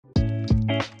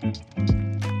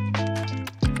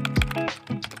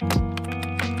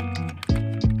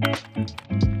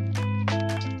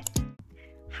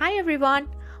everyone,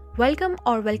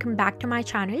 welcome back to my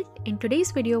channel. In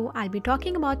today's video, I'll be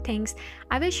talking about things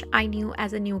I wish I knew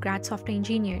as a new grad software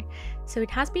engineer. So it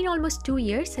has been almost 2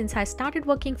 years since I started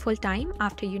working full-time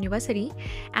after university,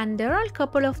 and there are a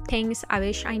couple of things I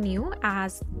wish I knew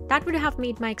as that would have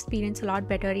made my experience a lot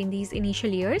better in these initial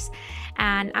years,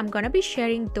 and I'm gonna be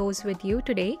sharing those with you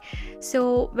today.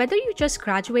 So whether you just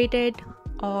graduated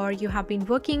or you have been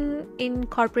working in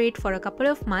corporate for a couple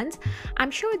of months,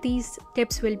 I'm sure these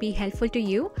tips will be helpful to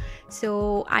you.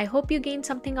 So I hope you gain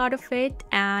something out of it,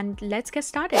 and let's get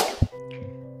started.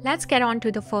 Let's get on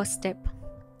to the first tip.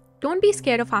 Don't be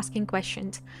scared of asking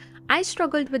questions. I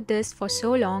struggled with this for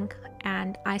so long,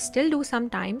 and I still do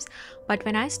sometimes, but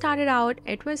when I started out,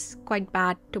 it was quite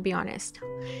bad, to be honest.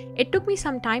 It took me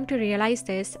some time to realize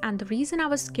this, and the reason I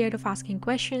was scared of asking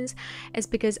questions is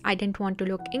because I didn't want to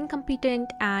look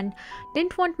incompetent and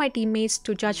didn't want my teammates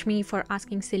to judge me for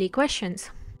asking silly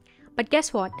questions. But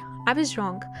guess what? I was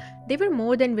wrong. They were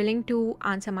more than willing to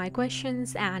answer my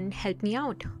questions and help me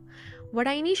out. What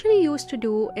I initially used to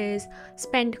do is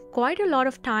spend quite a lot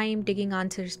of time digging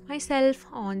answers myself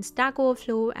on Stack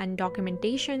Overflow and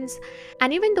documentations.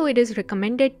 And even though it is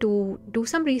recommended to do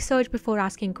some research before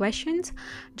asking questions,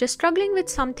 just struggling with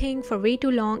something for way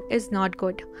too long is not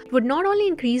good. It would not only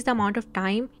increase the amount of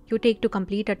time you take to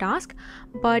complete a task,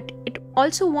 but it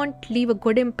also won't leave a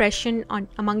good impression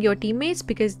among your teammates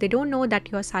because they don't know that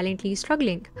you're silently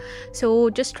struggling. So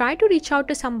just try to reach out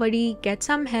to somebody, get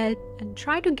some help, and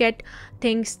try to get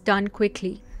things done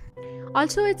quickly.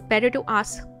 Also, it's better to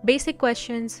ask basic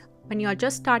questions when you're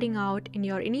just starting out in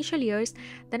your initial years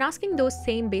than asking those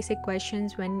same basic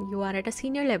questions when you are at a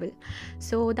senior level.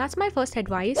 So that's my first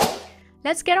advice.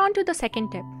 Let's get on to the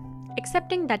second tip.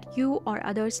 Accepting that you or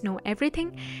others know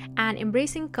everything and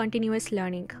embracing continuous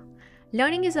learning.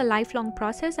 Learning is a lifelong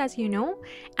process, as you know,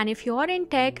 and if you are in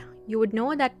tech, you would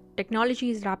know that technology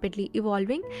is rapidly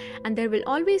evolving and there will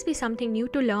always be something new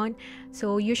to learn,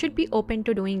 so you should be open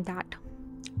to doing that.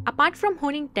 Apart from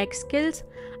honing tech skills,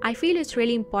 I feel it's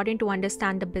really important to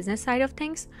understand the business side of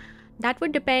things. That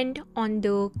would depend on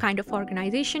the kind of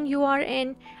organization you are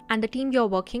in and the team you're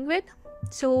working with.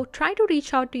 So try to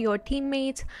reach out to your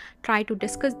teammates, try to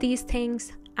discuss these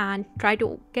things, and try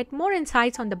to get more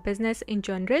insights on the business in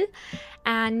general.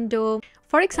 And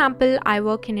for example, I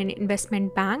work in an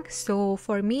investment bank, so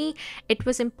for me it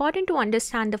was important to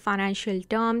understand the financial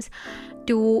terms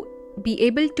to be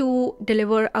able to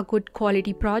deliver a good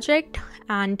quality project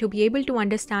and to be able to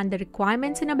understand the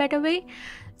requirements in a better way.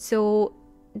 So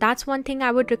that's one thing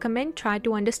I would recommend. Try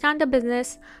to understand the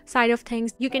business side of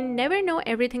things. You can never know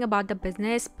everything about the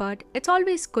business, but it's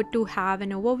always good to have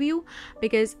an overview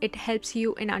because it helps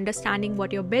you in understanding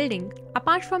what you're building.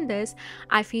 Apart from this,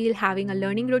 I feel having a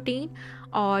learning routine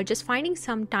or just finding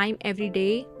some time every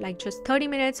day, like just 30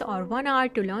 minutes or 1 hour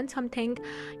to learn something,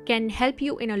 can help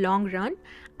you in a long run.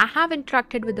 I have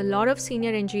interacted with a lot of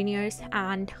senior engineers,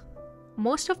 and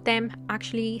most of them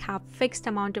actually have fixed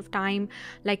amount of time,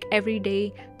 like every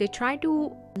day they try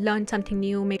to learn something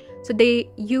new. So they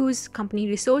use company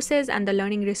resources and the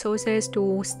learning resources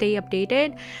to stay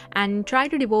updated and try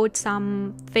to devote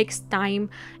some fixed time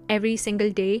every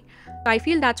single day. I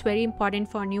feel that's very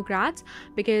important for new grads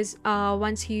because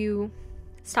once you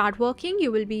start working,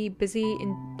 you will be busy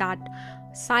in that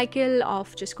cycle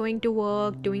of just going to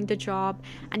work, doing the job,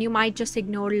 and you might just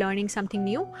ignore learning something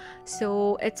new.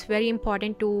 So it's very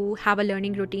important to have a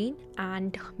learning routine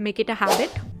and make it a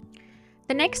habit.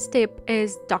 The next tip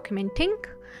is documenting.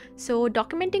 So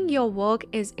documenting your work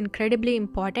is incredibly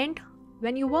important.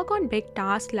 When you work on big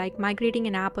tasks like migrating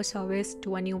an app or service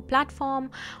to a new platform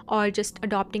or just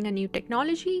adopting a new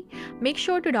technology, make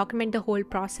sure to document the whole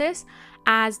process,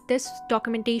 as this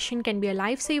documentation can be a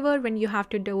lifesaver when you have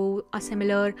to do a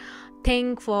similar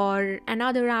thing for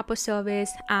another app or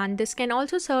service, and this can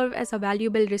also serve as a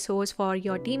valuable resource for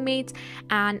your teammates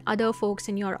and other folks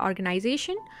in your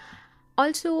organization.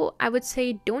 Also, I would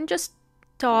say don't just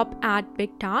stop at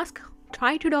big tasks.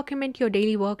 Try to document your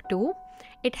daily work too.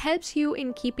 It helps you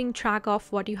in keeping track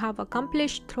of what you have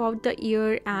accomplished throughout the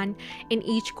year and in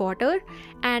each quarter.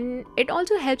 And it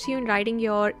also helps you in writing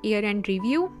your year-end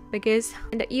review, because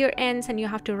when the year ends and you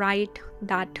have to write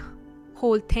that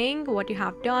whole thing, what you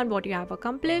have done, what you have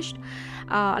accomplished.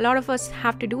 A lot of us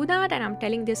have to do that, and I'm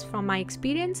telling this from my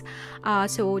experience.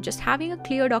 So just having a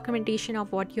clear documentation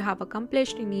of what you have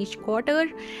accomplished in each quarter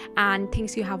and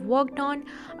things you have worked on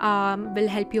will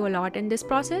help you a lot in this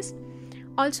process.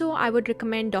 Also, I would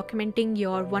recommend documenting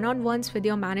your one-on-ones with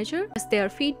your manager as their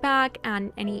feedback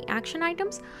and any action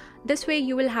items. This way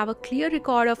you will have a clear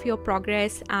record of your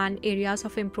progress and areas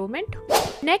of improvement.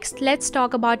 Next, let's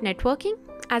talk about networking.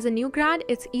 As a new grad,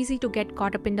 it's easy to get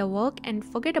caught up in the work and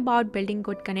forget about building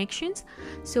good connections.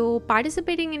 So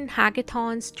participating in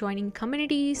hackathons, joining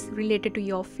communities related to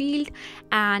your field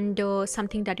and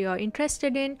something that you are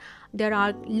interested in. There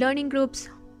are learning groups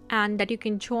and that you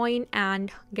can join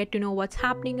and get to know what's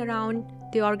happening around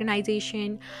the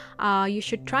organization. You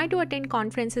should try to attend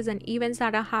conferences and events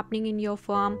that are happening in your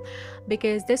firm,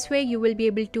 because this way you will be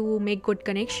able to make good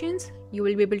connections. You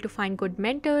will be able to find good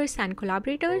mentors and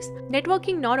collaborators.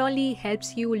 Networking not only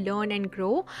helps you learn and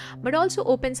grow, but also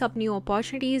opens up new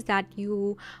opportunities that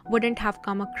you wouldn't have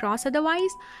come across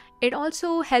otherwise. It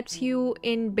also helps you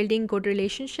in building good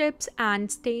relationships and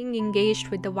staying engaged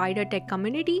with the wider tech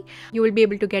community. You will be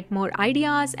able to get more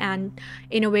ideas and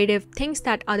innovative things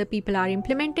that other people are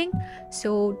implementing.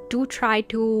 So do try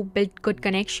to build good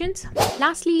connections.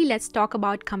 Lastly, let's talk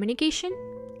about communication.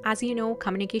 As you know,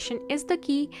 communication is the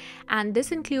key, and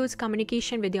this includes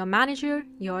communication with your manager,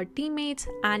 your teammates,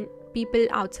 and people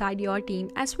outside your team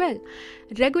as well.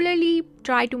 Regularly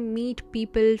try to meet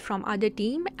people from other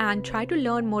team and try to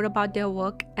learn more about their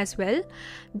work as well.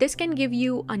 This can give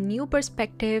you a new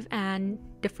perspective and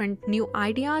different new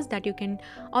ideas that you can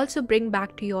also bring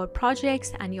back to your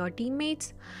projects and your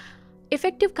teammates.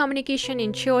 Effective communication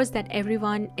ensures that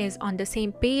everyone is on the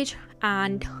same page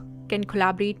and can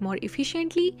collaborate more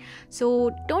efficiently.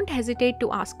 So don't hesitate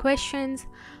to ask questions.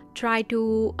 Try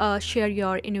to share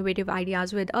your innovative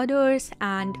ideas with others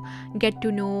and get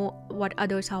to know what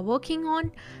others are working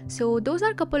on. So those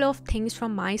are a couple of things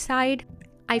from my side.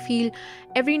 I feel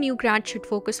every new grad should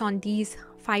focus on these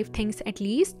 5 things at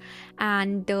least,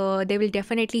 and they will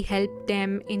definitely help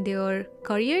them in their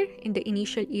career in the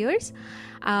initial years.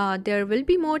 There will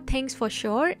be more things for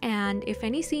sure, and if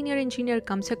any senior engineer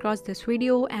comes across this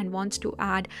video and wants to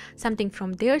add something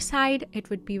from their side, it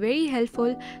would be very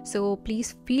helpful. So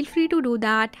please feel free to do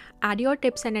that. Add your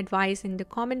tips and advice in the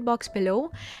comment box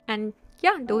below. And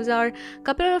yeah, those are a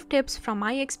couple of tips from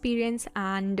my experience,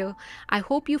 and I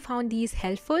hope you found these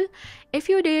helpful. If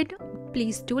you did,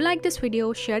 please do like this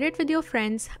video, share it with your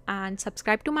friends, and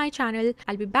subscribe to my channel.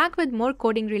 I'll be back with more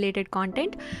coding related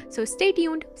content, so stay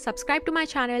tuned, subscribe to my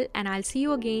channel, and I'll see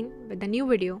you again with a new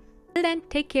video. Till then,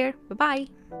 take care. Bye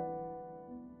bye.